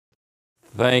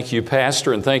Thank you,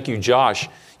 Pastor, and thank you, Josh.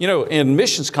 You know, in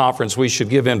missions conference, we should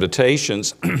give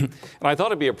invitations, and I thought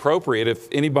it'd be appropriate if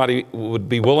anybody would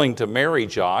be willing to marry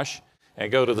Josh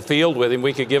and go to the field with him.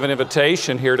 We could give an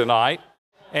invitation here tonight,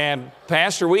 and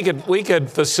Pastor, we could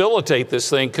facilitate this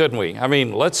thing, couldn't we? I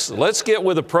mean, let's get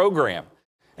with the program,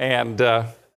 and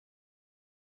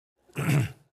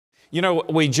you know,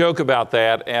 we joke about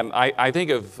that, and I think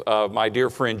of my dear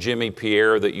friend Jimmy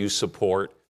Pierre that you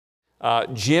support.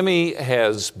 Jimmy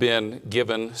has been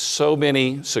given so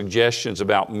many suggestions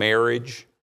about marriage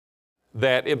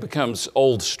that it becomes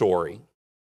old story.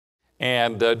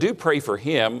 And do pray for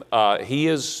him. He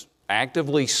is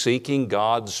actively seeking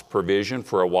God's provision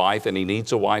for a wife, and he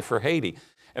needs a wife for Haiti.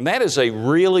 And that is a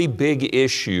really big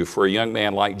issue for a young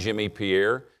man like Jimmy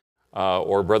Pierre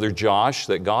or Brother Josh,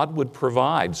 that God would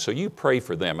provide. So you pray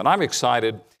for them. And I'm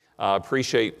excited.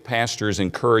 Appreciate Pastor's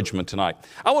encouragement tonight.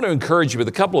 I want to encourage you with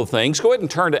a couple of things. Go ahead and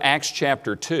turn to Acts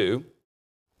chapter 2.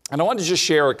 And I want to just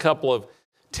share a couple of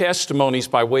testimonies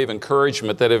by way of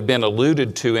encouragement that have been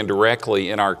alluded to indirectly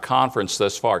in our conference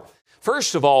thus far.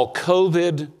 First of all,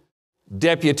 COVID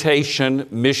deputation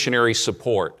missionary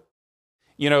support.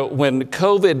 You know, when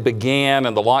COVID began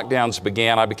and the lockdowns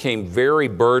began, I became very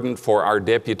burdened for our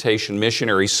deputation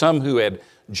missionaries, some who had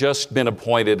just been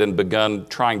appointed and begun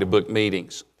trying to book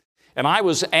meetings. And I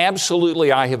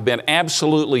have been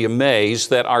absolutely amazed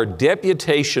that our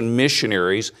deputation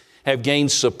missionaries have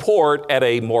gained support at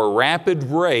a more rapid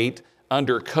rate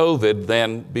under COVID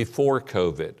than before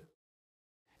COVID.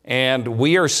 And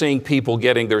we are seeing people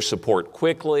getting their support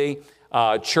quickly.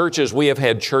 We have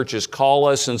had churches call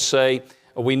us and say,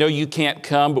 we know you can't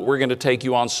come, but we're going to take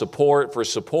you on support.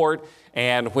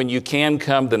 And when you can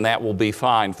come, then that will be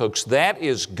fine. Folks, that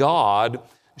is God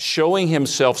showing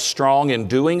Himself strong and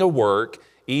doing a work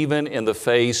even in the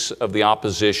face of the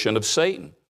opposition of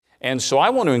Satan. And so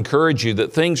I want to encourage you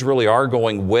that things really are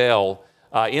going well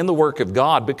in the work of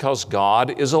God, because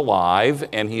God is alive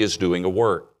and He is doing a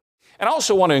work. And I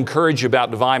also want to encourage you about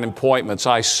divine appointments.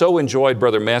 I so enjoyed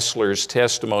Brother Messler's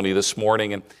testimony this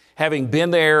morning, and having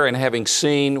been there and having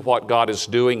seen what God is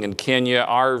doing in Kenya,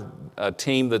 our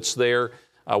team that's there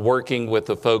working with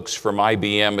the folks from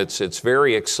IBM, it's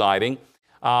very exciting.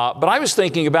 But I was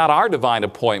thinking about our divine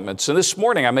appointments, and this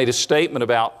morning I made a statement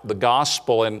about the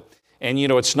gospel, and you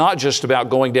know, it's not just about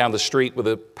going down the street with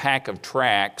a pack of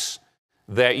tracts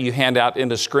that you hand out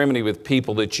indiscriminately with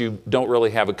people that you don't really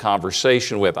have a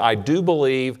conversation with. I do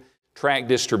believe tract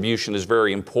distribution is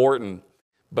very important,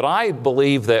 but I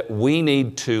believe that we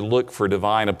need to look for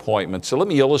divine appointments. So let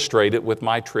me illustrate it with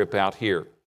my trip out here.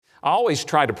 I always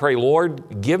try to pray,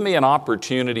 Lord, give me an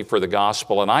opportunity for the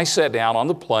gospel. And I sat down on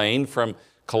the plane from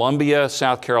Columbia,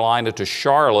 South Carolina to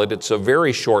Charlotte. It's a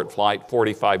very short flight,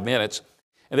 45 minutes.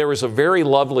 And there was a very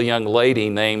lovely young lady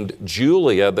named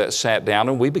Julia that sat down,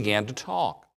 and we began to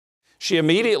talk. She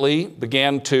immediately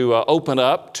began to open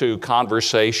up to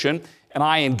conversation, and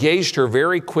I engaged her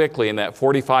very quickly in that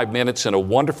 45 minutes in a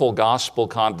wonderful gospel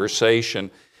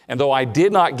conversation. And though I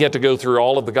did not get to go through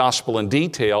all of the gospel in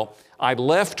detail, I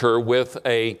left her with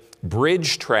a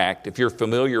bridge tract, if you're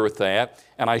familiar with that,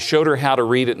 and I showed her how to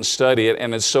read it and study it.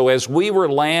 And so as we were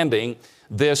landing,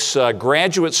 this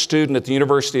graduate student at the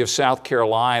University of South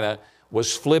Carolina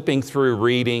was flipping through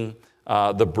reading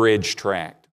the bridge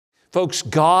tract. Folks,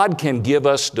 God can give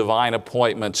us divine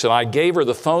appointments, and I gave her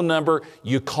the phone number.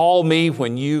 You call me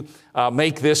when you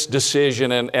make this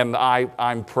decision, and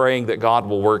I'm praying that God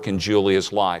will work in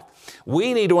Julia's life.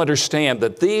 We need to understand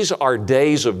that these are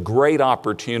days of great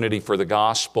opportunity for the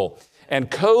gospel.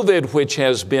 And COVID, which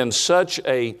has been such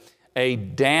a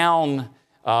down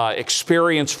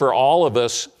experience for all of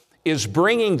us, is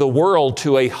bringing the world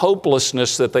to a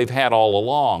hopelessness that they've had all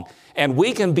along. And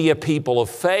we can be a people of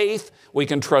faith, we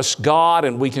can trust God,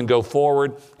 and we can go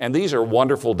forward. And these are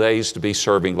wonderful days to be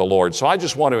serving the Lord. So I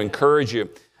just want to encourage you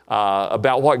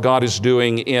about what God is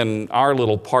doing in our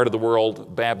little part of the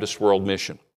world, Baptist World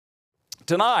Mission.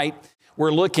 Tonight,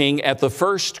 we're looking at the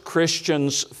first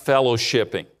Christians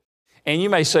fellowshipping. And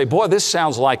you may say, boy, this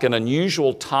sounds like an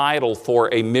unusual title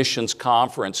for a missions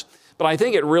conference, but I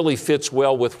think it really fits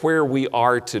well with where we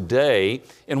are today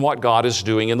and what God is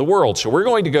doing in the world. So we're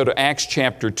going to go to Acts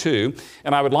chapter 2,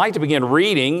 and I would like to begin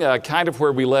reading kind of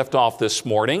where we left off this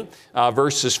morning,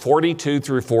 verses 42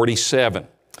 through 47.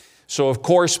 So, of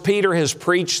course, Peter has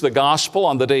preached the gospel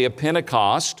on the day of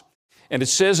Pentecost. And it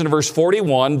says in verse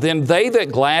 41, "Then they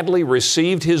that gladly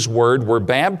received his word were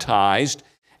baptized,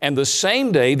 and the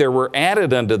same day there were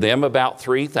added unto them about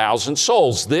 3,000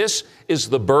 souls." This is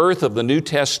the birth of the New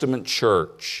Testament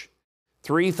church.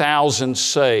 3,000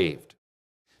 saved.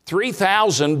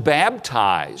 3,000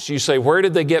 baptized. You say, where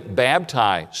did they get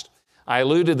baptized? I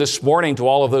alluded this morning to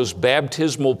all of those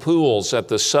baptismal pools at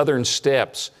the southern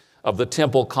steps of the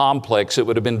temple complex. It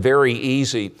would have been very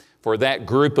easy for that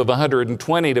group of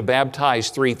 120 to baptize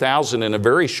 3,000 in a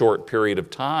very short period of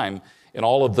time in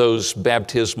all of those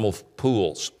baptismal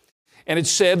pools. And it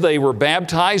said they were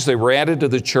baptized, they were added to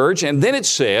the church, and then it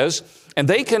says, and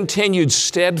they continued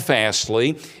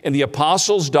steadfastly in the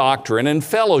apostles' doctrine and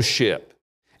fellowship,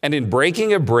 and in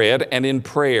breaking of bread and in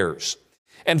prayers.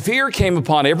 And fear came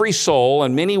upon every soul,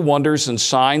 and many wonders and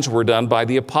signs were done by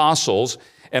the apostles,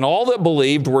 and all that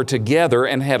believed were together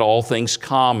and had all things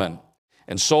common,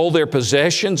 and sold their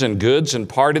possessions and goods and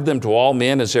parted them to all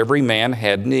men as every man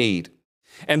had need.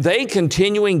 And they,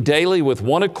 continuing daily with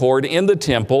one accord in the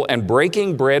temple and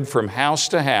breaking bread from house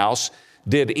to house,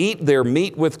 did eat their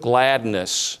meat with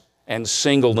gladness and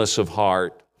singleness of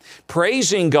heart,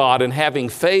 praising God and having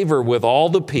favor with all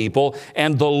the people.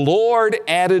 And the Lord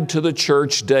added to the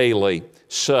church daily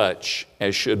such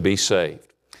as should be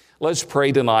saved. Let's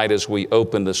pray tonight as we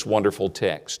open this wonderful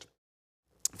text.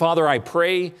 Father, I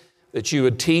pray that you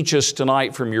would teach us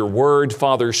tonight from your word.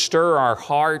 Father, stir our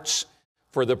hearts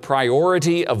for the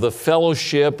priority of the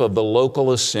fellowship of the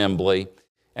local assembly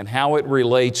and how it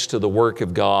relates to the work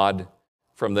of God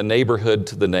from the neighborhood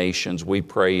to the nations. We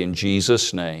pray in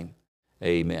Jesus' name,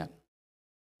 amen.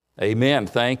 Amen,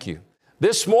 thank you.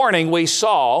 This morning we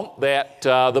saw that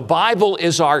the Bible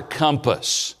is our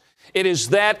compass. It is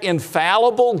that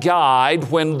infallible guide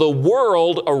when the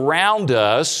world around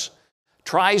us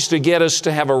tries to get us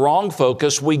to have a wrong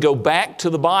focus. We go back to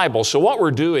the Bible. So what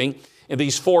we're doing in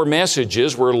these 4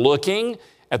 messages, we're looking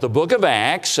at the book of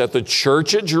Acts, at the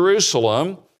church at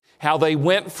Jerusalem, how they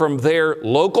went from their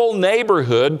local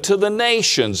neighborhood to the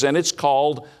nations, and it's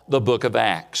called the book of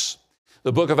Acts.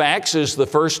 The book of Acts is the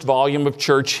first volume of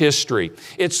church history.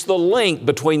 It's the link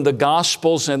between the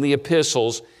Gospels and the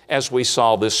epistles, as we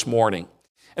saw this morning.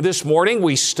 And this morning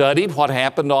we studied what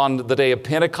happened on the day of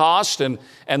Pentecost and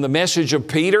the message of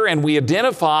Peter, and we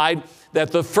identified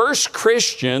that the first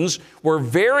Christians were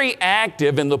very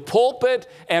active in the pulpit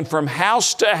and from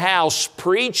house to house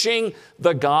preaching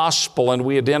the gospel, and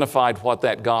we identified what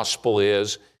that gospel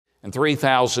is, and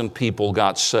 3,000 people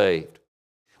got saved.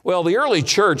 Well, the early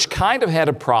church kind of had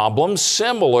a problem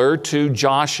similar to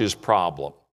Josh's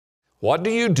problem. What do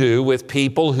you do with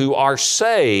people who are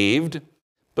saved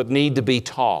but need to be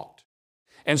taught?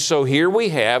 And so here we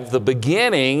have the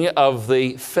beginning of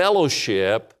the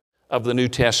fellowship of the New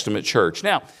Testament church.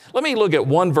 Now, let me look at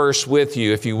one verse with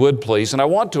you, if you would please, and I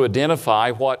want to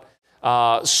identify what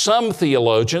some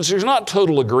theologians, there's not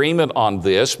total agreement on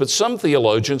this, but some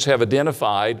theologians have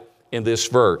identified in this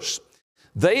verse.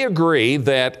 They agree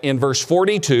that in verse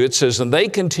 42 it says, and they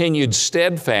continued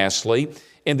steadfastly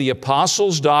in the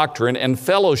apostles' doctrine and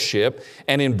fellowship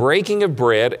and in breaking of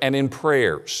bread and in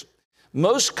prayers.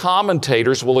 Most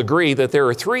commentators will agree that there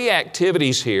are 3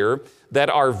 activities here that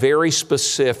are very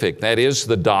specific. That is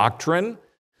the doctrine,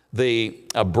 the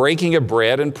breaking of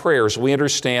bread, and prayers. We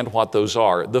understand what those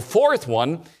are. The 4th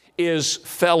one is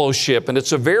fellowship, and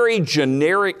it's a very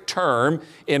generic term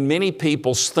in many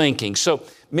people's thinking. So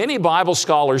many Bible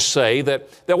scholars say that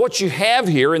what you have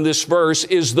here in this verse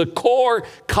is the core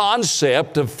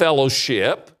concept of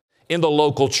fellowship in the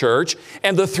local church,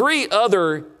 and the 3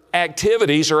 other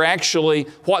activities are actually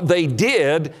what they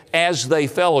did as they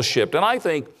fellowshipped. And I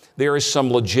think there is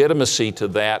some legitimacy to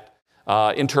that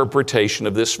interpretation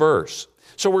of this verse.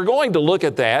 So we're going to look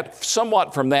at that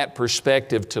somewhat from that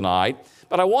perspective tonight,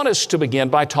 but I want us to begin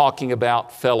by talking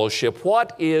about fellowship.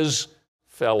 What is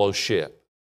fellowship?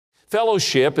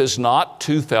 Fellowship is not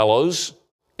 2 fellows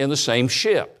in the same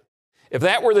ship. If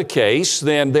that were the case,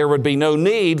 then there would be no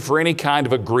need for any kind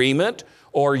of agreement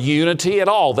or unity at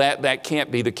all. That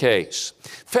can't be the case.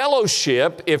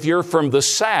 Fellowship, if you're from the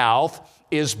South,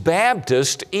 is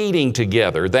Baptist eating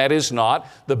together. That is not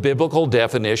the biblical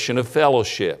definition of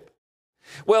fellowship.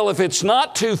 Well, if it's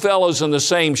not 2 fellows in the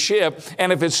same ship,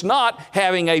 and if it's not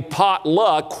having a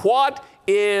potluck, what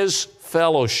is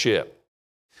fellowship?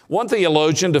 One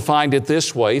theologian defined it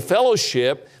this way: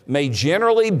 fellowship may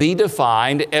generally be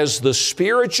defined as the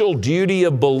spiritual duty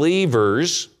of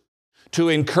believers to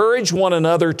encourage one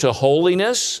another to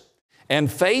holiness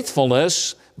and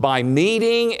faithfulness by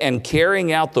meeting and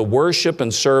carrying out the worship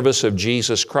and service of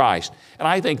Jesus Christ. And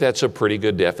I think that's a pretty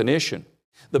good definition.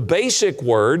 The basic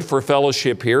word for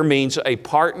fellowship here means a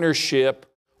partnership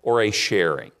or a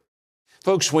sharing.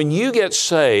 Folks, when you get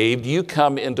saved, you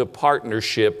come into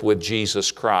partnership with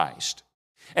Jesus Christ.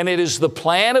 And it is the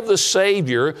plan of the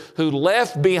Savior who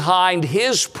left behind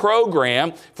His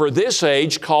program for this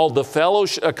age called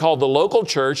the local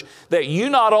church, that you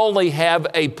not only have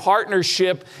a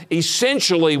partnership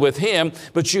essentially with Him,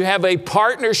 but you have a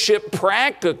partnership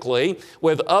practically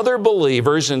with other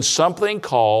believers in something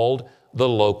called the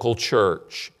local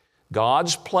church.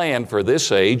 God's plan for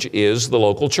this age is the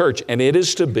local church, and it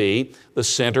is to be the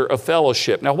center of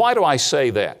fellowship. Now, why do I say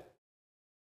that?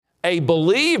 A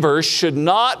believer should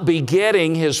not be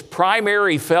getting his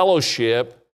primary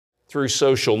fellowship through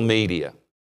social media.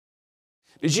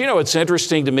 Did you know, it's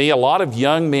interesting to me, a lot of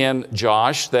young men,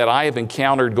 Josh, that I have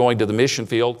encountered going to the mission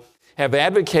field have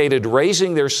advocated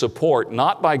raising their support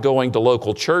not by going to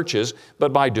local churches,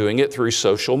 but by doing it through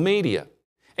social media.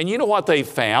 And you know what they've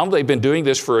found? They've been doing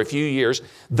this for a few years.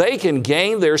 They can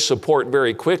gain their support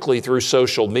very quickly through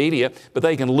social media, but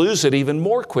they can lose it even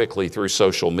more quickly through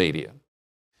social media.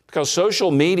 Because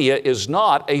social media is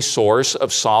not a source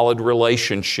of solid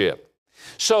relationship.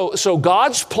 So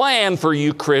God's plan for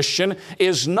you, Christian,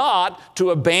 is not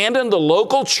to abandon the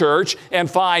local church and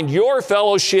find your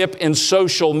fellowship in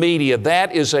social media.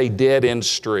 That is a dead-end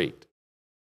street.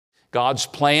 God's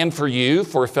plan for you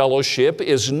for fellowship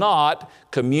is not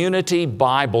community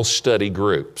Bible study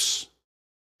groups.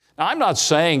 Now, I'm not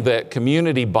saying that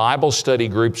community Bible study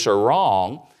groups are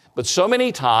wrong, but so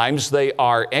many times they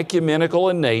are ecumenical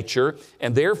in nature,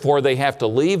 and therefore they have to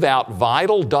leave out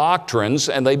vital doctrines,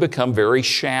 and they become very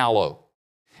shallow.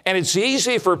 And it's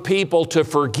easy for people to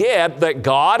forget that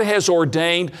God has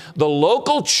ordained the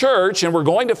local church, and we're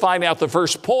going to find out the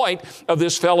first point of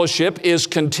this fellowship is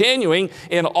continuing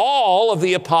in all of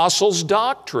the apostles'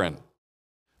 doctrine.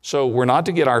 So we're not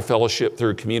to get our fellowship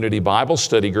through community Bible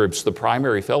study groups, the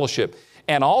primary fellowship.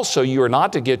 And also, you are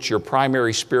not to get your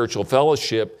primary spiritual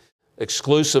fellowship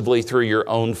exclusively through your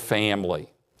own family.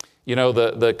 You know,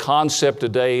 the concept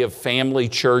today of family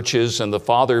churches and the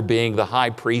father being the high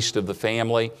priest of the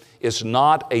family is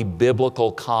not a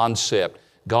biblical concept.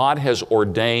 God has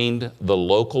ordained the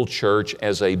local church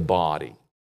as a body.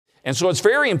 And so it's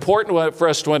very important for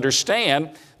us to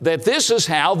understand that this is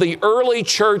how the early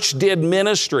church did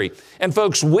ministry. And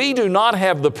folks, we do not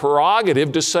have the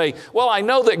prerogative to say, well, I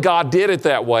know that God did it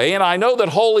that way, and I know that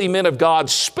holy men of God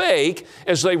spake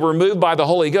as they were moved by the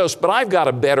Holy Ghost, but I've got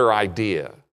a better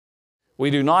idea.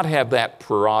 We do not have that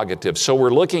prerogative. So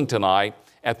we're looking tonight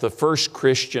at the first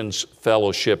Christians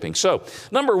fellowshipping. So,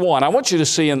 number one, I want you to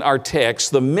see in our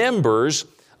text the members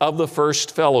of the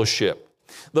first fellowship.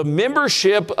 The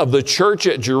membership of the church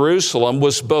at Jerusalem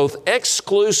was both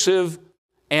exclusive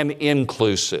and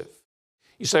inclusive.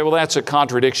 You say, well, that's a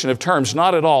contradiction of terms.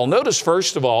 Not at all. Notice,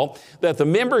 first of all, that the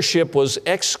membership was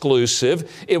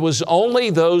exclusive. It was only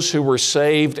those who were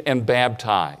saved and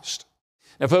baptized.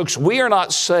 Now, folks, we are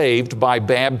not saved by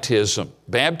baptism.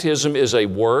 Baptism is a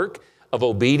work of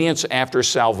obedience after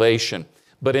salvation.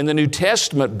 But in the New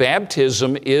Testament,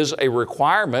 baptism is a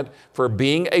requirement for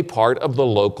being a part of the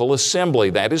local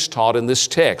assembly. That is taught in this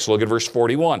text. Look at verse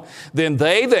 41. Then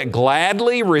they that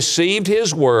gladly received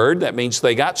His word, that means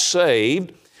they got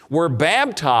saved, were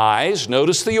baptized,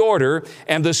 notice the order,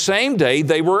 and the same day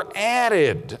they were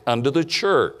added unto the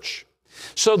church.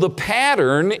 So the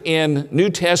pattern in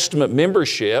New Testament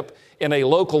membership in a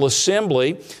local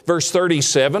assembly, verse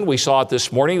 37, we saw it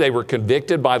this morning, they were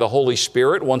convicted by the Holy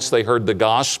Spirit once they heard the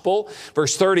gospel.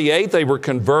 Verse 38, they were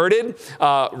converted,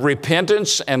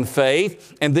 repentance and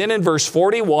faith. And then in verse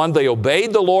 41, they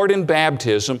obeyed the Lord in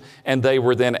baptism, and they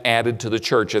were then added to the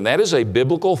church. And that is a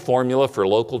biblical formula for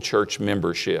local church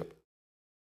membership.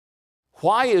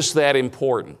 Why is that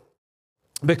important?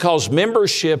 Because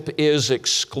membership is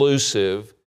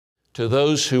exclusive to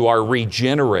those who are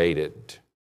regenerated,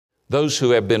 those who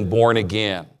have been born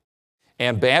again.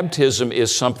 And baptism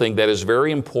is something that is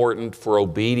very important for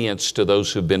obedience to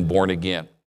those who've been born again.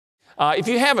 If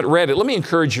you haven't read it, let me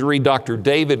encourage you to read Dr.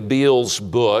 David Beale's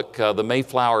book, The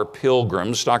Mayflower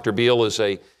Pilgrims. Dr. Beale is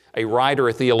a writer,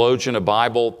 a theologian, a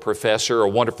Bible professor, a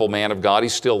wonderful man of God.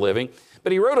 He's still living.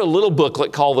 But he wrote a little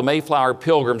booklet called The Mayflower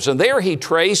Pilgrims, and there he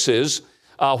traces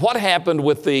what happened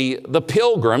with the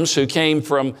pilgrims who came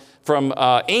from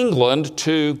England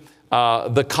to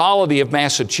the colony of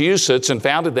Massachusetts and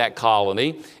founded that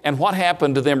colony, and what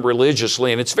happened to them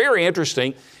religiously. And it's very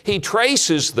interesting. He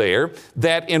traces there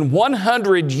that in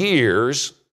 100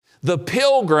 years, the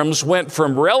pilgrims went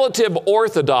from relative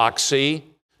orthodoxy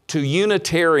to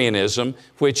Unitarianism,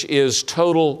 which is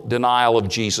total denial of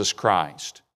Jesus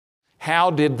Christ.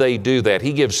 How did they do that?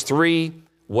 He gives 3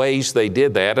 ways they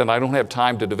did that, and I don't have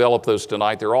time to develop those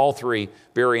tonight. They're all 3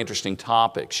 very interesting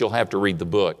topics. You'll have to read the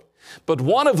book. But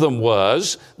one of them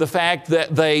was the fact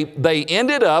that they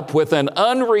ended up with an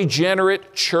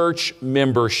unregenerate church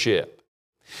membership.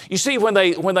 You see, when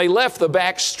they left the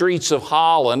back streets of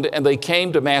Holland and they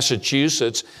came to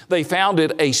Massachusetts, they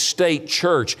founded a state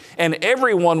church, and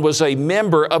everyone was a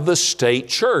member of the state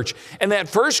church. And that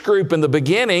first group in the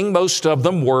beginning, most of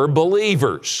them were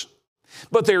believers.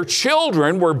 But their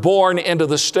children were born into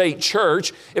the state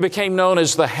church. It became known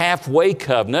as the Halfway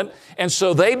Covenant, and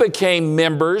so they became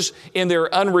members in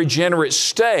their unregenerate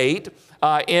state.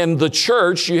 In the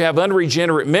church, you have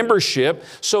unregenerate membership.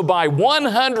 So by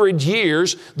 100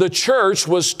 years, the church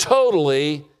was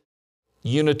totally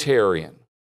Unitarian.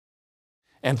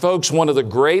 And folks, one of the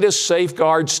greatest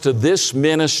safeguards to this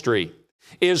ministry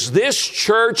is this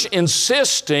church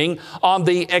insisting on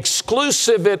the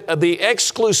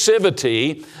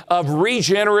exclusivity of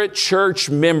regenerate church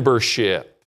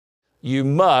membership. You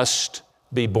must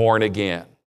be born again.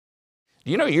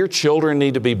 You know, your children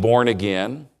need to be born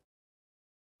again.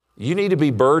 You need to be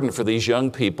burdened for these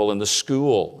young people in the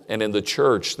school and in the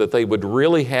church that they would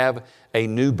really have a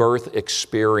new birth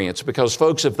experience. Because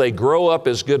folks, if they grow up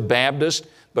as good Baptists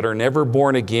but are never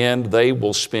born again, they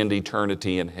will spend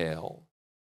eternity in hell.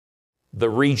 The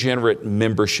regenerate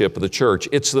membership of the church.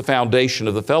 It's the foundation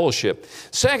of the fellowship.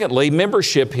 Secondly,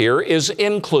 membership here is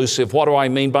inclusive. What do I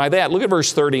mean by that? Look at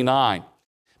verse 39.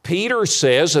 Peter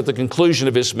says at the conclusion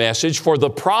of his message, "For the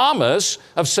promise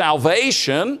of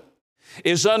salvation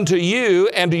is unto you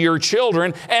and to your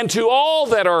children and to all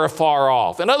that are afar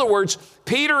off." In other words,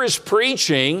 Peter is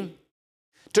preaching,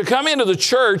 to come into the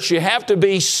church, you have to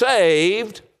be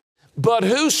saved, but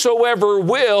whosoever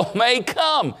will may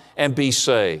come and be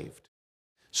saved.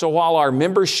 So while our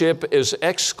membership is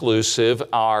exclusive,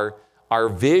 our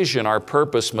vision, our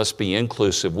purpose must be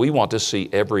inclusive. We want to see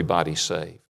everybody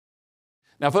saved.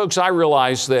 Now, folks, I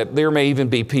realize that there may even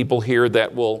be people here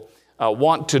that will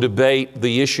want to debate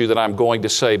the issue that I'm going to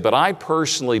say, but I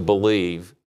personally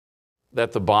believe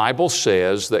that the Bible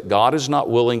says that God is not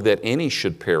willing that any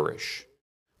should perish,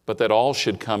 but that all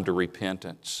should come to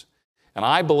repentance. And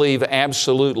I believe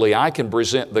absolutely I can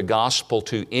present the gospel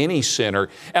to any sinner,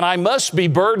 and I must be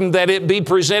burdened that it be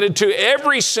presented to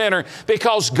every sinner,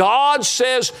 because God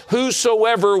says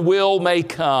whosoever will may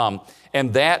come,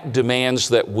 and that demands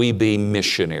that we be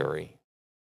missionary.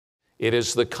 It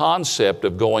is the concept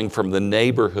of going from the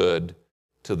neighborhood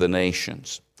to the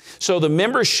nations. So the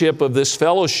membership of this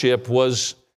fellowship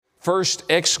was first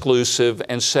exclusive,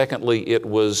 and secondly, it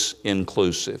was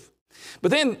inclusive.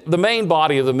 But then the main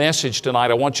body of the message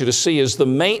tonight I want you to see is the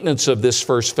maintenance of this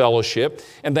first fellowship,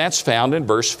 and that's found in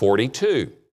verse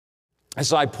 42.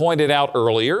 As I pointed out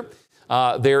earlier,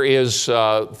 there is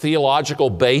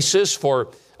theological basis for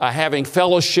having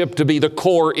fellowship to be the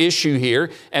core issue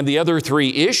here, and the other three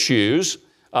issues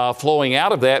flowing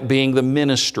out of that being the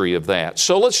ministry of that.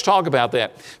 So let's talk about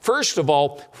that. First of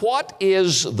all, what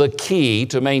is the key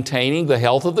to maintaining the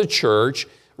health of the church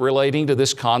relating to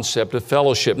this concept of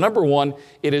fellowship? Number one,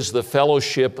 it is the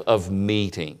fellowship of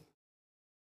meeting.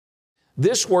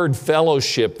 This word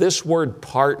fellowship, this word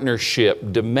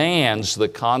partnership demands the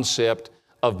concept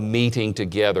of meeting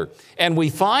together. And we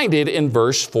find it in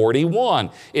verse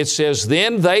 41. It says,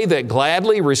 "Then they that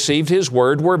gladly received his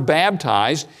word were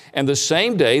baptized, and the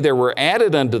same day there were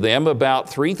added unto them about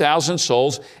 3,000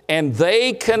 souls, and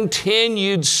they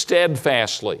continued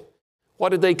steadfastly." What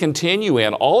did they continue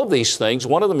in? All of these things.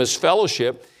 One of them is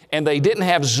fellowship, and they didn't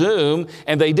have Zoom,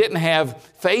 and they didn't have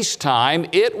FaceTime.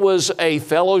 It was a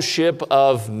fellowship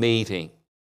of meeting.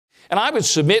 And I would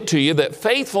submit to you that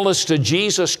faithfulness to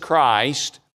Jesus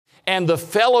Christ and the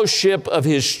fellowship of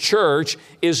His church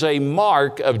is a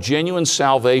mark of genuine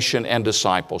salvation and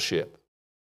discipleship.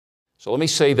 So let me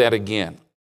say that again.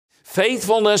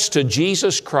 Faithfulness to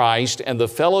Jesus Christ and the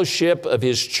fellowship of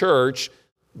His church,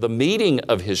 the meeting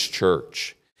of His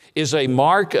church, is a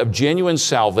mark of genuine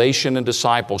salvation and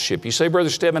discipleship. You say, Brother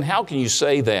Stedman, how can you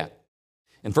say that?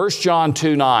 In 1 John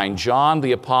 2:9, John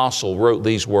the Apostle wrote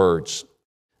these words,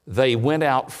 "They went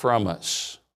out from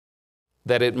us,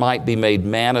 that it might be made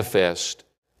manifest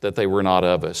that they were not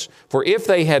of us. For if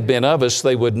they had been of us,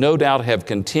 they would no doubt have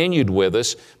continued with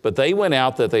us, but they went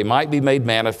out that they might be made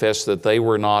manifest that they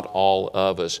were not all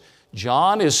of us."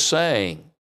 John is saying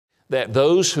that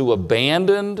those who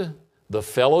abandoned the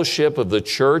fellowship of the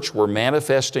church were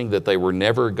manifesting that they were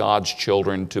never God's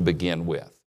children to begin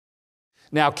with.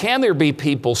 Now, can there be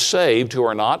people saved who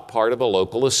are not part of a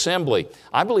local assembly?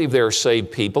 I believe there are saved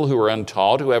people who are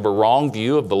untaught, who have a wrong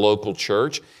view of the local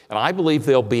church, and I believe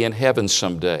they'll be in heaven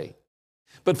someday.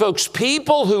 But folks,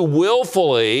 people who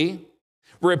willfully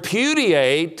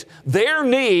repudiate their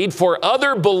need for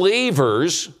other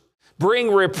believers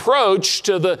bring reproach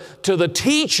to the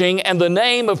teaching and the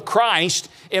name of Christ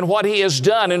in what He has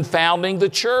done in founding the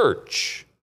church.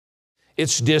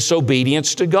 It's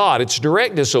disobedience to God. It's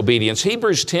direct disobedience.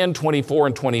 Hebrews 10:24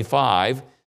 and 25,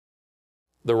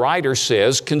 the writer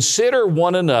says, "Consider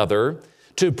one another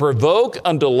to provoke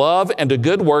unto love and to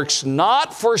good works,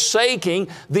 not forsaking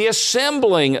the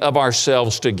assembling of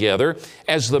ourselves together,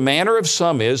 as the manner of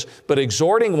some is, but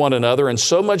exhorting one another, and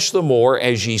so much the more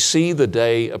as ye see the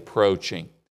day approaching."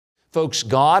 Folks,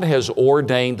 God has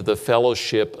ordained the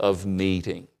fellowship of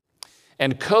meeting.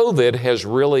 And COVID has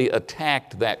really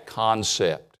attacked that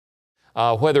concept.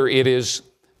 Whether it is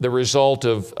the result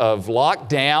of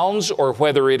lockdowns or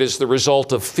whether it is the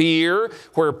result of fear,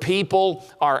 where people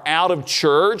are out of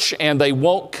church and they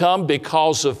won't come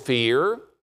because of fear.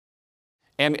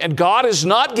 And God has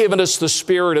not given us the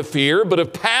spirit of fear, but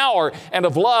of power and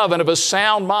of love and of a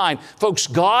sound mind. Folks,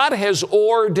 God has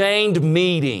ordained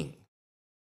meeting.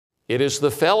 It is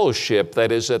the fellowship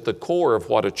that is at the core of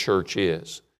what a church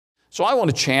is. So I want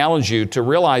to challenge you to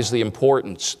realize the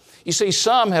importance. You see,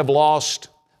 some have lost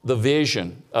the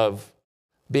vision of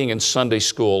being in Sunday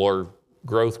school or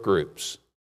growth groups.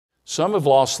 Some have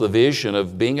lost the vision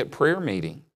of being at prayer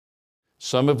meeting.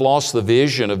 Some have lost the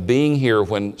vision of being here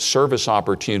when service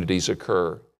opportunities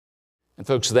occur. And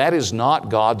folks, that is not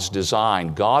God's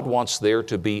design. God wants there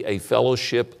to be a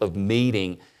fellowship of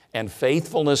meeting, and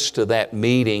faithfulness to that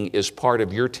meeting is part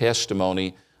of your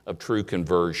testimony of true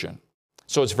conversion.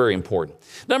 So it's very important.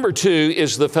 Number two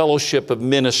is the fellowship of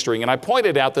ministering. And I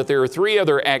pointed out that there are three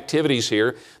other activities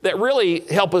here that really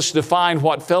help us define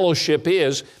what fellowship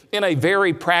is in a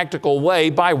very practical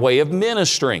way by way of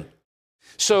ministering.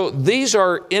 So these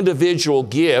are individual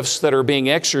gifts that are being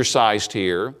exercised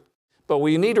here, but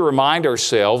we need to remind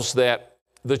ourselves that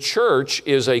the church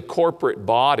is a corporate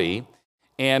body,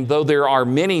 and though there are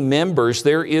many members,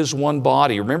 there is one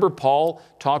body. Remember, Paul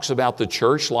talks about the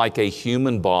church like a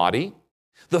human body.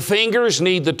 The fingers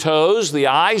need the toes, the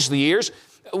eyes, the ears.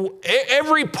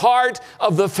 Every part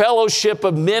of the fellowship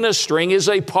of ministering is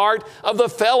a part of the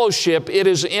fellowship. It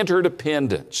is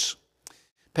interdependence.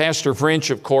 Pastor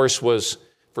French, of course, was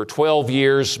for 12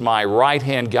 years my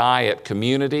right-hand guy at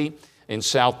Community in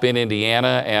South Bend,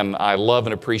 Indiana, and I love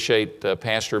and appreciate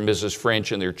Pastor and Mrs.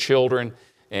 French and their children.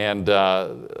 And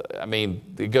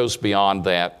it goes beyond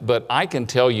that. But I can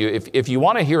tell you, if you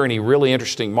want to hear any really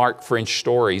interesting Mark French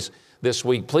stories this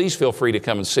week, please feel free to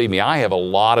come and see me. I have a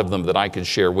lot of them that I can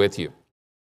share with you.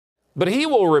 But he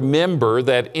will remember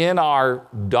that in our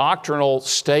doctrinal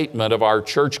statement of our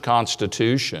church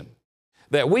constitution,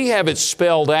 that we have it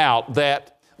spelled out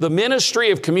that the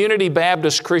ministry of Community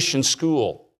Baptist Christian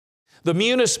School, the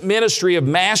ministry of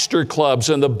master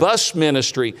clubs and the bus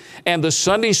ministry and the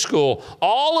Sunday school,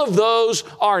 all of those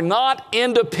are not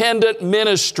independent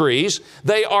ministries.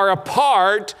 They are a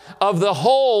part of the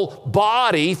whole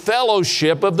body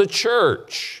fellowship of the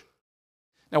church.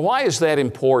 Now, why is that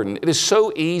important? It is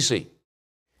so easy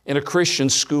in a Christian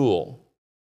school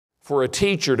for a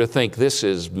teacher to think this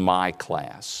is my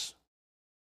class.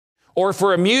 Or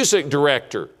for a music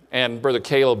director, and Brother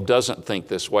Caleb doesn't think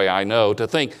this way, I know, to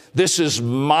think this is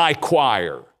my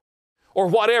choir or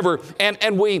whatever.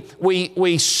 And we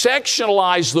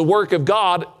sectionalize the work of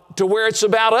God to where it's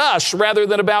about us rather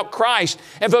than about Christ.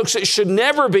 And folks, it should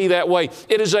never be that way.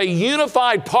 It is a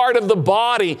unified part of the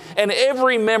body, and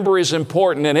every member is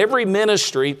important, and every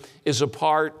ministry is a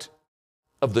part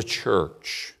of the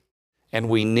church. And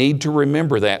we need to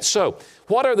remember that. So,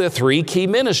 what are the three key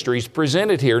ministries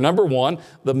presented here? Number one,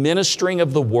 the ministering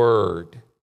of the Word.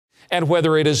 And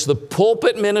whether it is the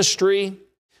pulpit ministry,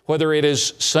 whether it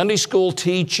is Sunday school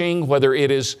teaching, whether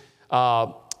it is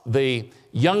the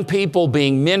young people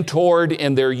being mentored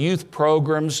in their youth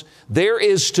programs, there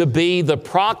is to be the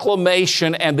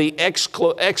proclamation and the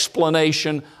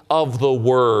explanation of the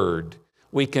Word.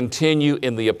 We continue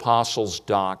in the apostles'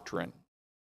 doctrine.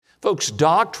 Folks,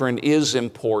 doctrine is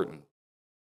important.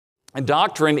 And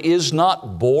doctrine is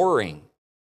not boring,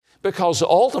 because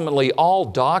ultimately all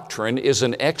doctrine is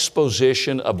an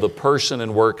exposition of the person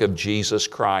and work of Jesus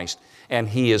Christ, and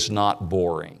He is not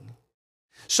boring.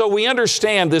 So we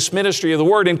understand this ministry of the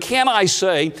Word, and can I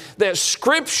say that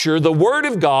Scripture, the Word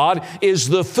of God, is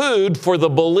the food for the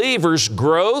believer's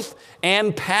growth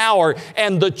and power,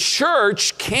 and the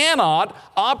church cannot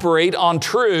operate on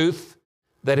truth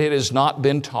that it has not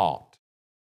been taught.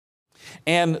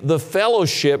 And the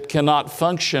fellowship cannot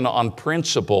function on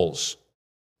principles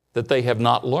that they have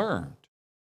not learned.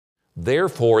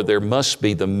 Therefore, there must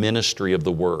be the ministry of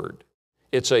the Word.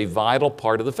 It's a vital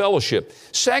part of the fellowship.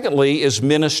 Secondly is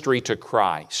ministry to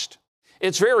Christ.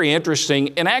 It's very interesting.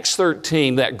 In Acts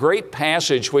 13, that great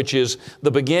passage, which is the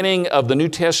beginning of the New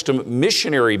Testament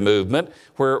missionary movement,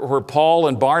 where Paul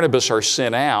and Barnabas are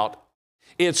sent out,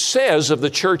 it says of the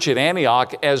church at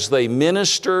Antioch, as they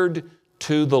ministered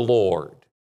to the Lord.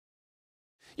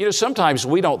 You know, sometimes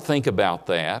we don't think about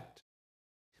that,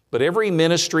 but every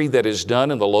ministry that is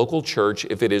done in the local church,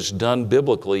 if it is done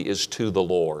biblically, is to the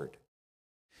Lord.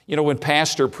 You know, when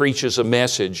pastor preaches a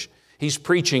message, he's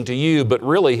preaching to you, but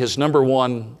really his number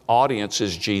one audience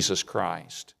is Jesus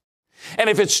Christ. And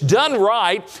if it's done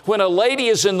right, when a lady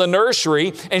is in the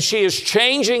nursery and she is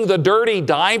changing the dirty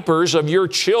diapers of your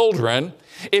children,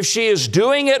 if she is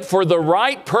doing it for the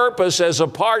right purpose as a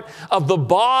part of the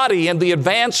body and the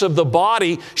advance of the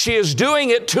body, she is doing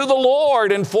it to the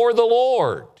Lord and for the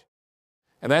Lord.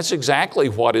 And that's exactly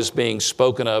what is being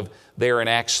spoken of there in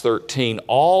Acts 13.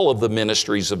 All of the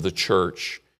ministries of the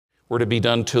church were to be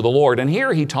done to the Lord. And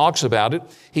here he talks about it.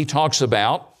 He talks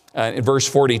about, in verse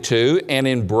 42, and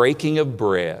in breaking of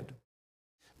bread.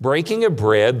 Breaking of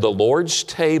bread, the Lord's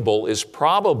table, is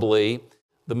probably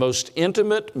the most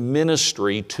intimate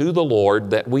ministry to the Lord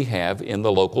that we have in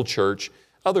the local church,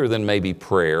 other than maybe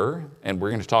prayer, and we're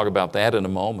going to talk about that in a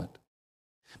moment.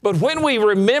 But when we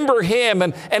remember Him,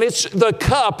 and it's the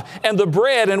cup and the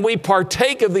bread, and we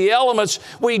partake of the elements,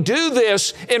 we do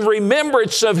this in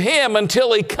remembrance of Him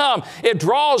until He come. It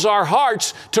draws our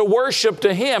hearts to worship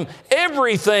to Him.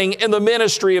 Everything in the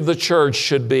ministry of the church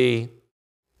should be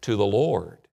to the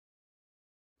Lord.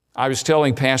 I was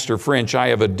telling Pastor French, I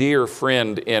have a dear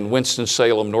friend in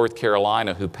Winston-Salem, North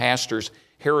Carolina, who pastors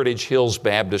Heritage Hills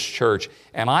Baptist Church,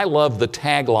 and I love the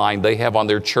tagline they have on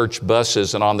their church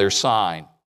buses and on their sign.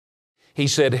 He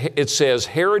said, it says,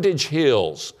 Heritage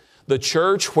Hills, the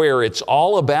church where it's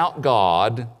all about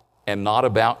God and not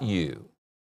about you.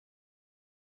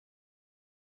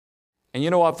 And you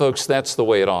know what, folks? That's the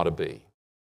way it ought to be.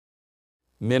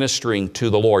 Ministering to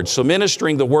the Lord. So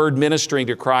ministering the Word, ministering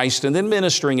to Christ, and then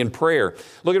ministering in prayer.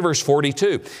 Look at verse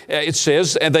 42. It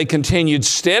says, and they continued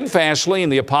steadfastly in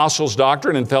the apostles'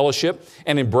 doctrine and fellowship,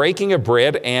 and in breaking of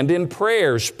bread and in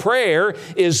prayers. Prayer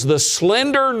is the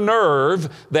slender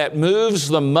nerve that moves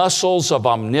the muscles of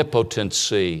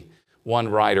omnipotency, one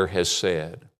writer has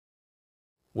said.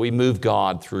 We move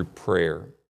God through prayer.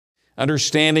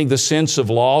 Understanding the sense of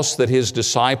loss that His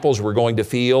disciples were going to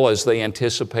feel as they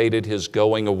anticipated His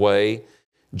going away,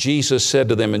 Jesus said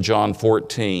to them in John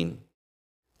 14,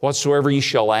 whatsoever ye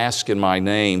shall ask in my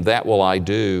name, that will I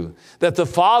do, that the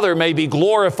Father may be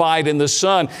glorified in the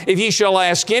Son. If ye shall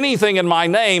ask anything in my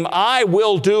name, I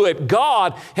will do it.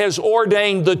 God has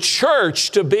ordained the church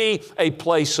to be a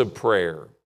place of prayer.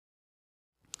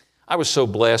 I was so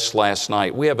blessed last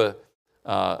night. We have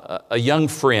a young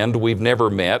friend we've never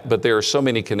met, but there are so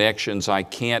many connections I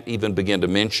can't even begin to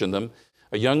mention them.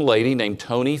 A young lady named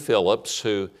Toni Phillips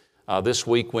who this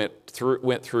week went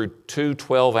through 2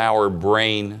 12-hour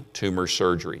brain tumor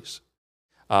surgeries.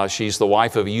 She's the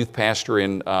wife of a youth pastor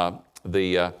in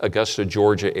the Augusta,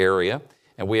 Georgia area,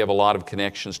 and we have a lot of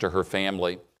connections to her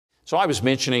family. So I was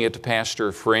mentioning it to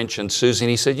Pastor French and Susie, and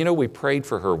he said, you know, we prayed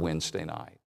for her Wednesday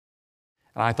night.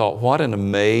 And I thought, what an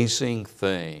amazing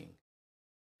thing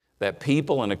that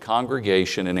people in a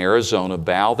congregation in Arizona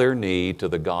bow their knee to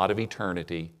the God of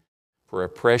eternity for a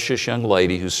precious young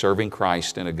lady who's serving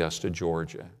Christ in Augusta,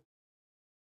 Georgia.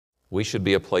 We should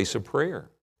be a place of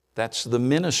prayer. That's the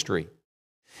ministry.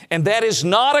 And that is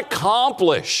not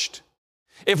accomplished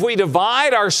if we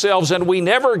divide ourselves and we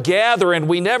never gather and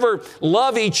we never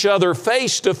love each other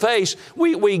face to face.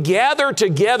 We gather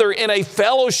together in a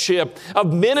fellowship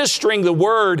of ministering the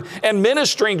Word and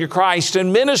ministering to Christ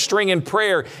and ministering in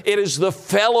prayer. It is the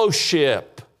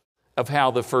fellowship of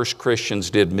how the first Christians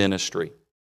did ministry.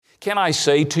 Can I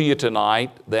say to you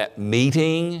tonight that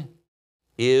meeting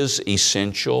is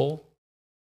essential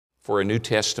for a New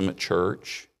Testament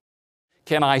church?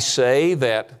 Can I say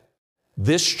that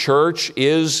this church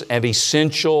is an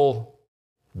essential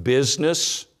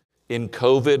business in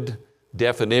COVID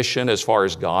definition as far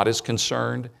as God is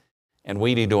concerned? And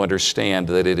we need to understand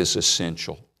that it is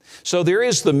essential. So there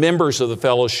is the members of the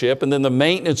fellowship and then the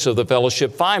maintenance of the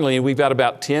fellowship. Finally, and we've got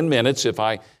about 10 minutes if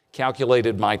I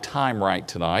calculated my time right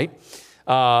tonight,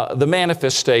 the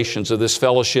manifestations of this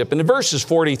fellowship. And in verses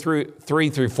 43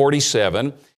 through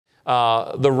 47,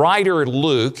 the writer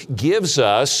Luke gives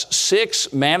us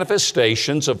 6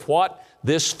 manifestations of what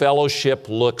this fellowship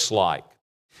looks like.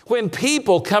 When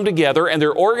people come together and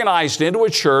they're organized into a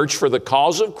church for the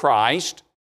cause of Christ,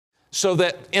 so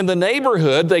that in the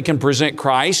neighborhood they can present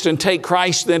Christ and take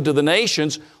Christ then to the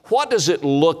nations, what does it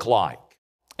look like?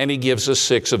 And he gives us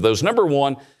 6 of those. Number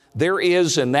 1, there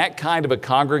is in that kind of a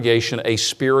congregation a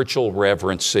spiritual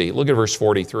reverency. Look at verse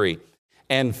 43.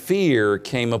 And fear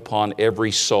came upon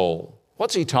every soul.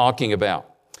 What's he talking about?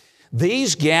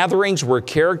 These gatherings were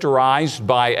characterized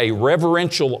by a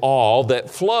reverential awe that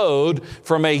flowed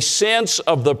from a sense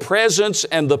of the presence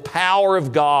and the power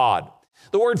of God.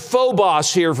 The word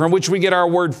phobos here, from which we get our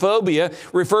word phobia,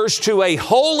 refers to a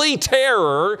holy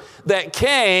terror that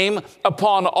came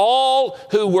upon all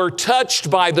who were touched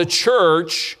by the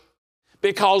church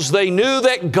because they knew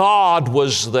that God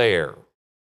was there.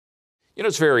 You know,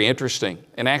 it's very interesting.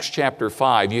 In Acts chapter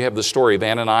 5, you have the story of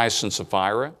Ananias and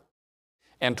Sapphira.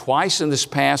 And twice in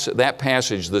that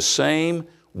passage, the same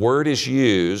word is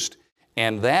used,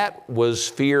 and that was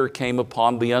fear came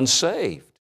upon the unsaved.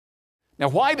 Now,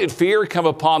 why did fear come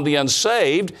upon the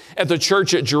unsaved at the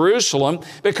church at Jerusalem?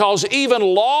 Because even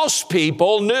lost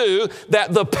people knew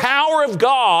that the power of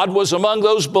God was among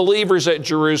those believers at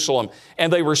Jerusalem.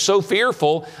 And they were so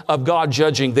fearful of God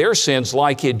judging their sins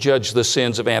like He had judged the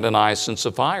sins of Ananias and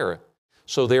Sapphira.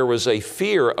 So there was a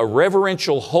fear, a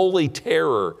reverential, holy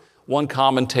terror, one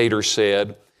commentator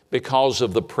said, because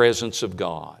of the presence of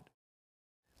God.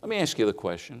 Let me ask you the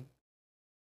question.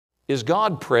 Is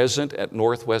God present at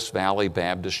Northwest Valley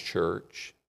Baptist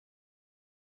Church?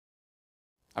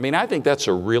 I think that's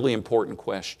a really important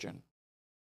question.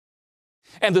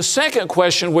 And the second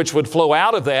question which would flow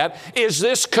out of that is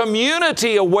this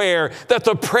community aware that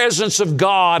the presence of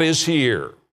God is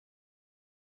here?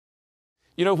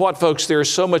 You know what, folks? There is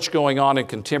so much going on in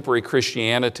contemporary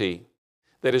Christianity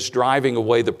that is driving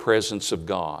away the presence of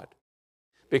God,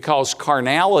 because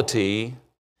carnality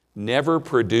never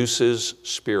produces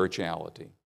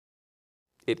spirituality.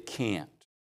 It can't.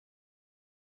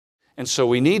 And so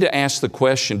we need to ask the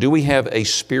question, do we have a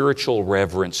spiritual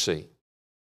reverency?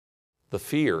 The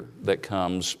fear that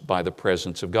comes by the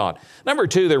presence of God. Number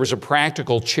two, there was a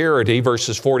practical charity,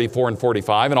 verses 44 and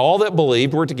 45, and all that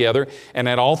believed were together and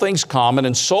had all things common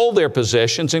and sold their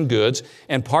possessions and goods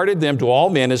and parted them to all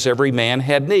men as every man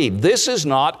had need. This is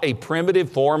not a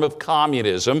primitive form of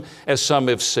communism, as some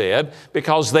have said,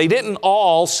 because they didn't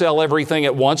all sell everything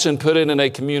at once and put it in a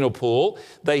communal pool.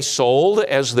 They sold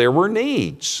as there were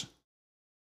needs.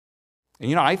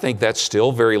 And I think that's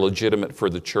still very legitimate for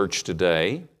the church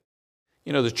today.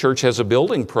 The church has a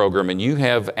building program, and you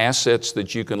have assets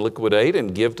that you can liquidate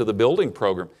and give to the building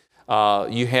program.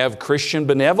 You have Christian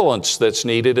benevolence that's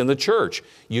needed in the church.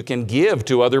 You can give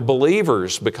to other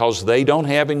believers because they don't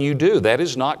have and you do. That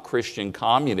is not Christian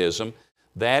communism.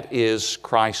 That is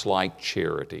Christ-like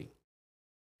charity.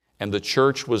 And the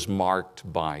church was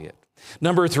marked by it.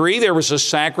 Number three, there was a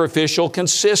sacrificial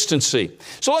consistency.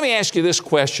 So let me ask you this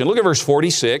question. Look at verse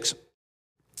 46.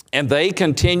 And they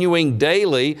continuing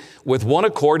daily with one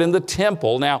accord in the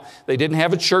temple. Now, they didn't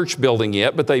have a church building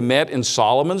yet, but they met in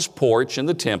Solomon's porch in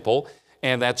the temple,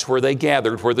 and that's where they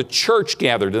gathered, where the church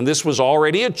gathered. And this was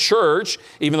already a church,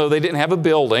 even though they didn't have a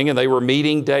building, and they were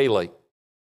meeting daily.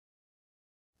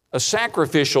 A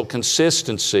sacrificial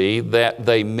consistency that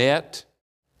they met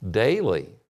daily.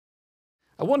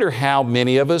 I wonder how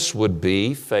many of us would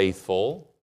be faithful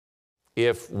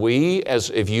if you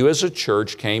as a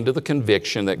church came to the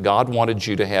conviction that God wanted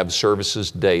you to have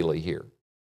services daily here.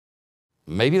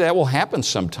 Maybe that will happen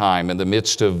sometime in the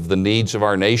midst of the needs of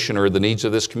our nation or the needs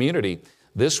of this community.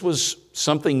 This was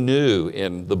something new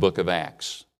in the book of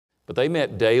Acts. But they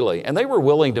met daily, and they were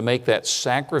willing to make that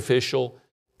sacrificial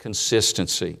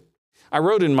consistency. I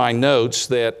wrote in my notes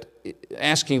that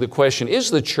asking the question, is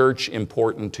the church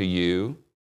important to you?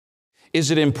 Is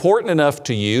it important enough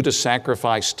to you to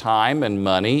sacrifice time and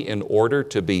money in order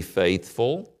to be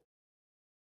faithful?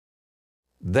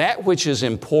 That which is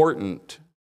important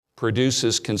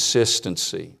produces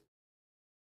consistency.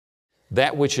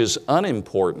 That which is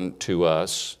unimportant to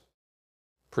us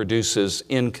produces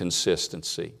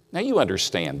inconsistency. Now you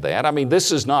understand that.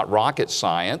 This is not rocket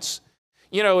science.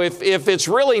 If it's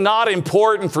really not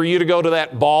important for you to go to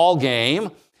that ball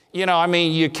game,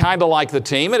 you kind of like the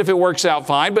team, and if it works out,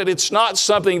 fine, but it's not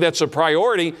something that's a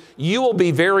priority, you will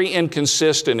be very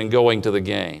inconsistent in going to the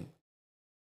game.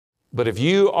 But if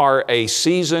you are a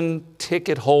season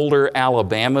ticket holder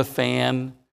Alabama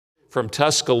fan from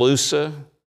Tuscaloosa,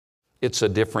 it's a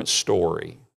different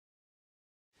story.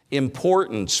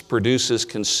 Importance produces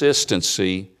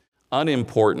consistency.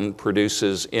 Unimportant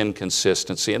produces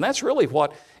inconsistency. And that's really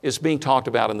what is being talked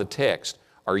about in the text.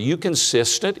 Are you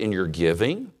consistent in your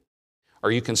giving?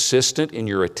 Are you consistent in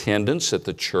your attendance at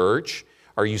the church?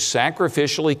 Are you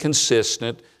sacrificially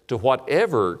consistent to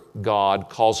whatever God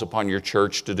calls upon your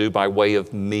church to do by way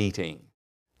of meeting,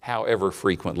 however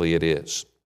frequently it is?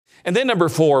 And then number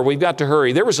 4, we've got to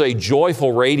hurry. There was a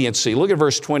joyful radiancy. Look at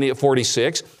verse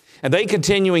 46. And they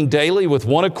continuing daily with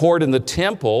one accord in the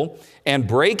temple and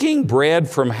breaking bread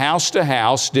from house to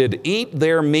house did eat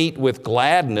their meat with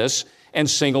gladness and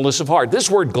singleness of heart.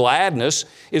 This word gladness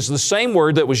is the same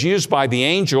word that was used by the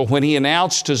angel when he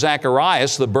announced to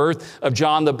Zacharias the birth of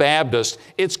John the Baptist.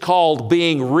 It's called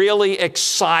being really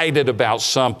excited about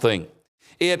something.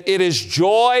 It is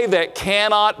joy that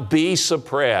cannot be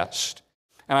suppressed.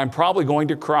 And I'm probably going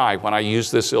to cry when I use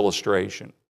this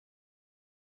illustration.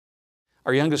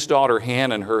 Our youngest daughter,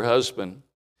 Hannah, and her husband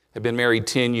have been married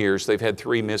 10 years. They've had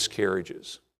 3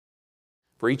 miscarriages.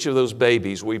 For each of those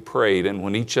babies, we prayed, and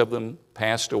when each of them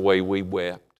passed away, we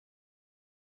wept.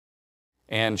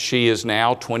 And she is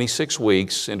now 26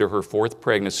 weeks into her 4th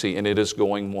pregnancy, and it is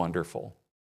going wonderful.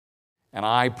 And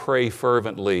I pray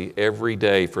fervently every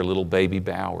day for little baby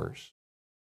Bowers.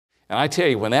 And I tell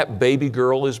you, when that baby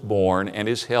girl is born and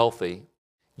is healthy,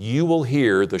 you will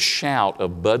hear the shout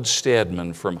of Bud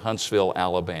Stedman from Huntsville,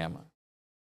 Alabama.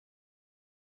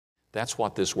 That's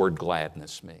what this word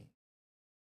gladness means.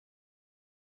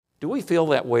 Do we feel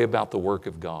that way about the work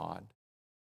of God?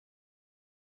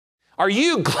 Are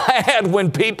you glad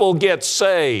when people get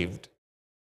saved?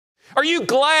 Are you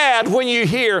glad when you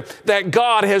hear that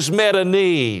God has met a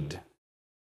need?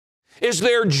 Is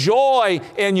there joy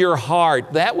in your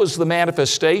heart? That was the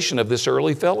manifestation of this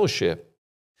early fellowship.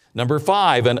 Number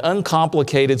 5, an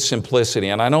uncomplicated simplicity.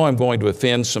 And I know I'm going to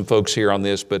offend some folks here on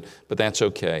this, but that's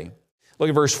okay. Look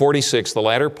at verse 46, the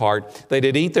latter part. They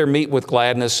did eat their meat with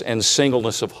gladness and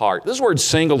singleness of heart. This word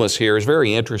singleness here is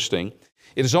very interesting.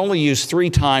 It is only used 3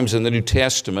 times in the New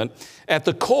Testament. At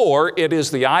the core, it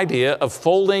is the idea of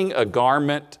folding a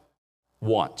garment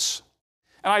once.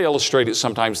 And I illustrate it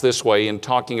sometimes this way in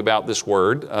talking about this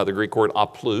word, the Greek word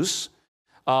aplous.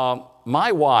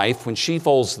 My wife, when she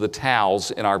folds the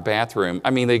towels in our bathroom,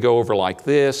 they go over like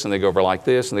this, and they go over like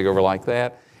this, and they go over like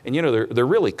that. And they're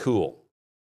really cool.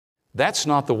 That's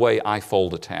not the way I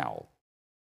fold a towel.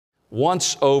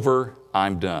 Once over,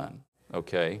 I'm done,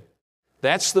 okay?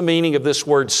 That's the meaning of this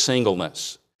word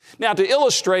singleness. Now, to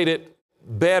illustrate it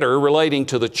better relating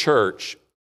to the church,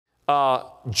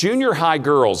 junior high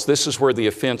girls, this is where the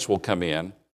offense will come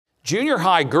in. Junior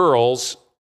high girls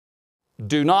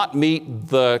do not meet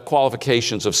the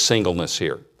qualifications of singleness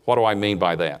here. What do I mean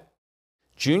by that?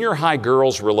 Junior high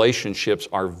girls' relationships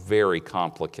are very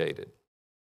complicated.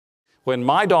 When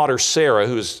my daughter Sarah,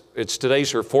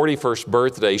 today's her 41st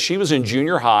birthday, she was in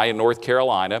junior high in North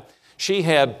Carolina. She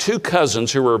had 2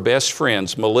 cousins who were best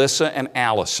friends, Melissa and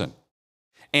Allison.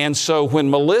 And so when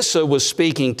Melissa was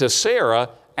speaking to Sarah,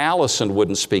 Allison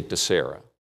wouldn't speak to Sarah.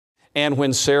 And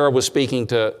when Sarah was speaking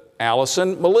to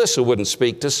Allison, Melissa wouldn't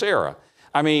speak to Sarah.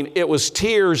 It was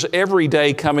tears every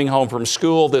day coming home from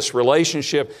school, this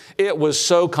relationship. It was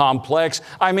so complex.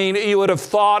 You would have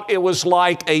thought it was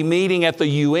like a meeting at the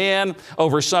UN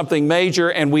over something major,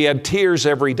 and we had tears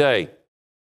every day.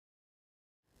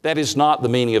 That is not the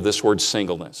meaning of this word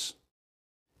singleness.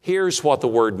 Here's what the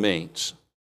word means.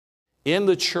 In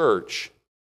the church,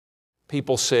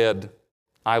 people said,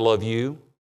 I love you,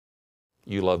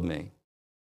 you love me.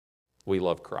 We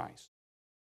love Christ.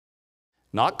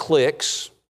 Not cliques,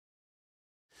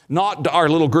 not our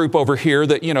little group over here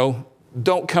that,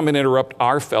 don't come and interrupt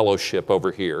our fellowship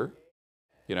over here,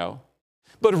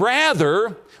 But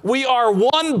rather, we are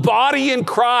one body in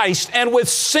Christ, and with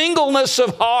singleness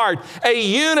of heart, a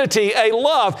unity, a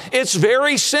love. It's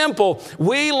very simple.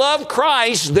 We love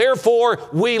Christ, therefore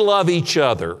we love each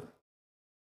other.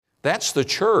 That's the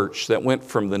church that went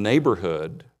from the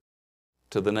neighborhood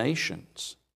to the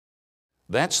nations.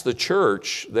 That's the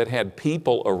church that had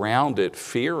people around it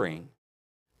fearing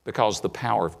because the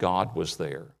power of God was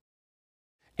there.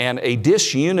 And a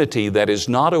disunity that is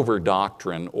not over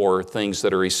doctrine or things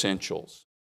that are essentials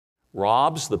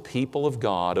robs the people of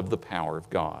God of the power of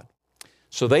God.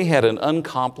 So they had an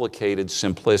uncomplicated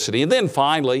simplicity. And then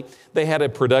finally, they had a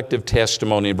productive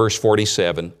testimony in verse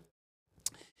 47.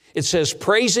 It says,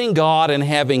 praising God and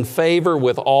having favor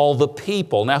with all the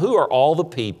people. Now, who are all the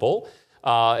people?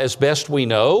 As best we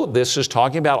know, this is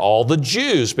talking about all the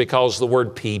Jews, because the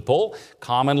word people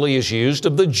commonly is used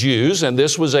of the Jews, and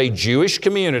this was a Jewish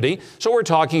community, so we're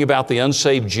talking about the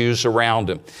unsaved Jews around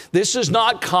them. This is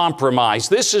not compromise.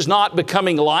 This is not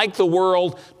becoming like the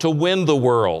world to win the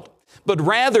world, but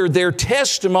rather their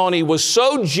testimony was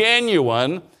so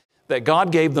genuine that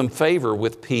God gave them favor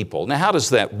with people. Now, how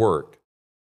does that work?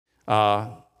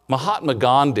 Mahatma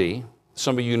Gandhi,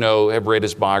 some of you know, have read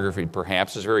his biography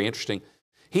perhaps, it's very interesting.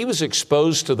 He was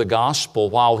exposed to the gospel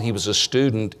while he was a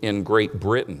student in Great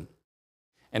Britain.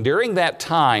 And during that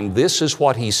time, this is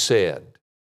what he said.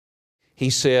 He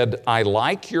said, I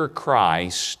like your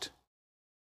Christ,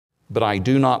 but I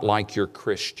do not like your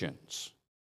Christians.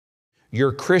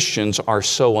 Your Christians are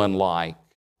so unlike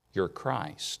your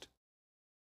Christ.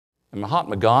 And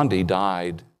Mahatma Gandhi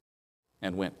died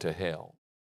and went to hell.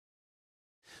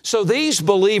 So these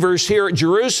believers here at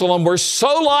Jerusalem were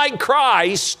so like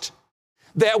Christ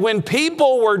that when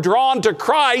people were drawn to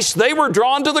Christ, they were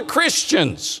drawn to the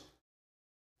Christians.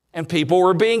 And people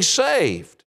were being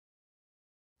saved.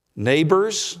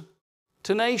 Neighbors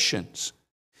to nations.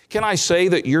 Can I say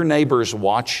that your neighbors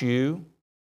watch you?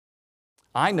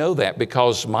 I know that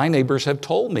because my neighbors have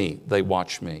told me they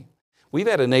watch me. We've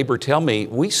had a neighbor tell me,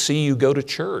 we see you go to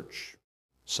church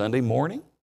Sunday morning,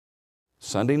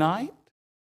 Sunday night,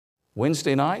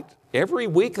 Wednesday night, every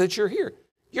week that you're here.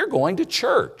 You're going to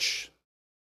church.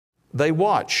 They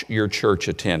watch your church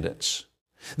attendance.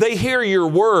 They hear your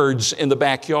words in the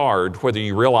backyard, whether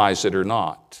you realize it or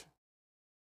not.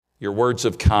 Your words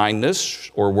of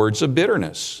kindness or words of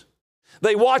bitterness.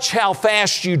 They watch how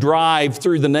fast you drive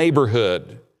through the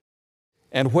neighborhood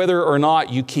and whether or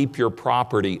not you keep your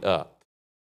property up.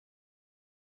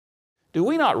 Do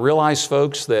we not realize,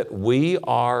 folks, that we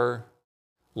are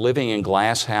living in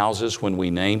glass houses when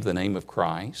we name the name of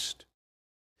Christ?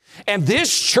 And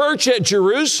this church at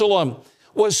Jerusalem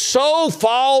was so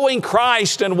following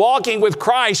Christ and walking with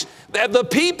Christ that the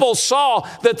people saw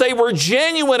that they were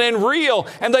genuine and real,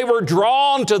 and they were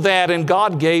drawn to that, and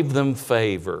God gave them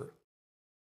favor.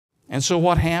 And so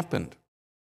what happened?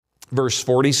 Verse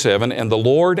 47, and the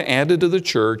Lord added to the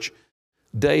church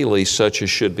daily such as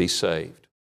should be saved.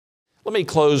 Let me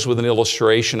close with an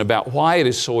illustration about why it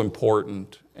is so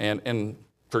important, and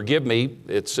forgive me,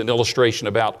 it's an illustration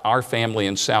about our family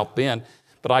in South Bend,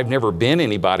 but I've never been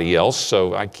anybody else,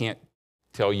 so I can't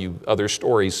tell you other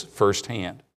stories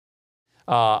firsthand.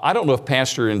 I don't know if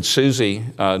Pastor and Susie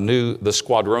knew the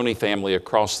Squadroni family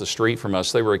across the street from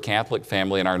us. They were a Catholic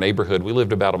family in our neighborhood. We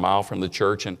lived about a mile from the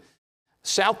church, and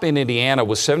South Bend, Indiana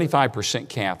was 75%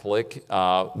 Catholic,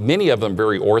 many of them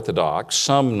very Orthodox,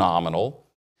 some nominal.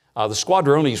 The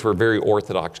Squadronis were very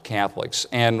Orthodox Catholics,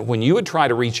 and when you would try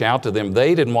to reach out to them,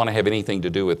 they didn't want to have anything to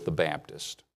do with the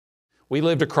Baptist. We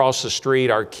lived across the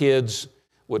street. Our kids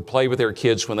would play with their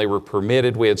kids when they were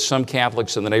permitted. We had some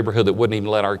Catholics in the neighborhood that wouldn't even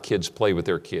let our kids play with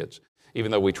their kids, even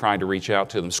though we tried to reach out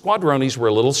to them. Squadronis were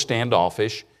a little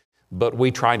standoffish, but we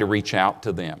tried to reach out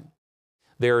to them.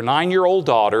 Their 9-year-old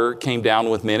daughter came down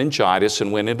with meningitis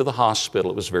and went into the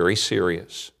hospital. It was very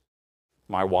serious.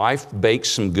 My wife baked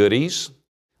some goodies.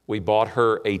 We bought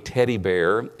her a teddy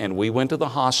bear, and we went to the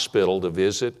hospital to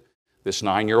visit this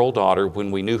 9-year-old daughter when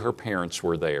we knew her parents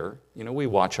were there. You know, we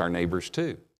watch our neighbors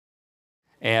too.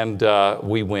 And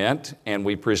we went and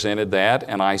we presented that,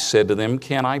 and I said to them,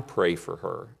 can I pray for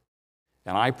her?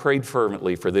 And I prayed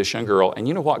fervently for this young girl, and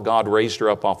you know what? God raised her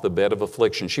up off the bed of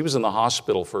affliction. She was in the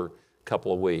hospital for a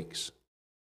couple of weeks.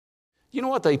 You know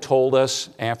what they told us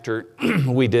after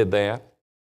we did that?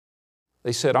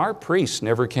 They said, our priest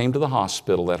never came to the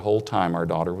hospital that whole time our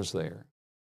daughter was there.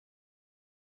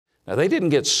 Now, they didn't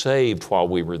get saved while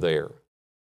we were there,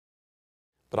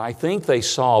 but I think they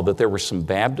saw that there were some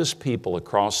Baptist people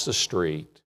across the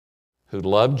street who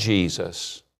loved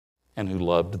Jesus and who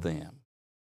loved them.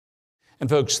 And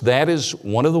folks, that is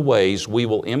one of the ways we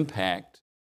will impact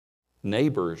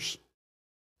neighbors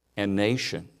and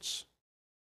nations.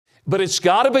 But it's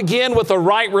got to begin with the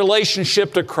right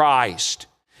relationship to Christ.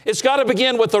 It's got to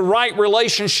begin with the right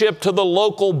relationship to the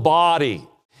local body.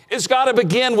 It's got to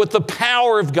begin with the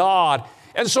power of God.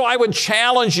 And so I would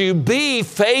challenge you, be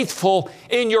faithful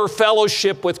in your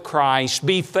fellowship with Christ.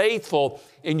 Be faithful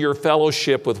in your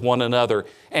fellowship with one another.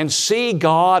 And see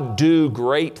God do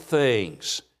great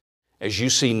things as you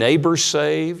see neighbors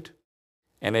saved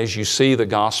and as you see the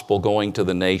gospel going to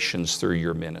the nations through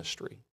your ministry.